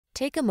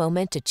Take a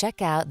moment to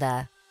check out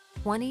the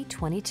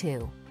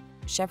 2022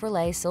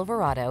 Chevrolet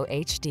Silverado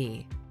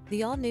HD.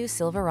 The all-new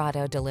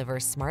Silverado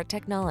delivers smart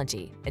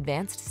technology,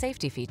 advanced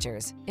safety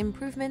features,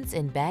 improvements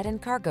in bed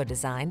and cargo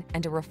design,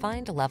 and a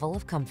refined level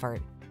of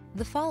comfort.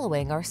 The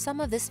following are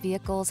some of this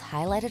vehicle's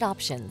highlighted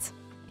options: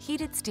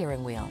 heated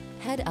steering wheel,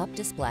 head-up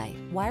display,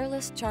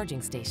 wireless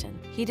charging station,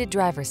 heated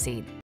driver's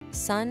seat,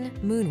 sun,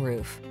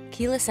 moonroof,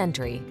 keyless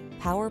entry,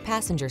 power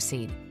passenger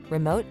seat,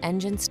 remote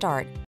engine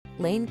start,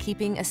 lane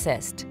keeping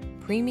assist,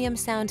 premium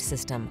sound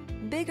system.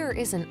 Bigger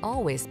isn't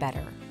always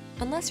better,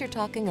 unless you're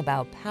talking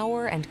about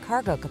power and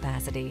cargo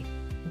capacity.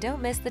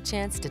 Don't miss the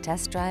chance to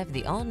test drive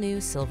the all-new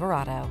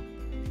Silverado.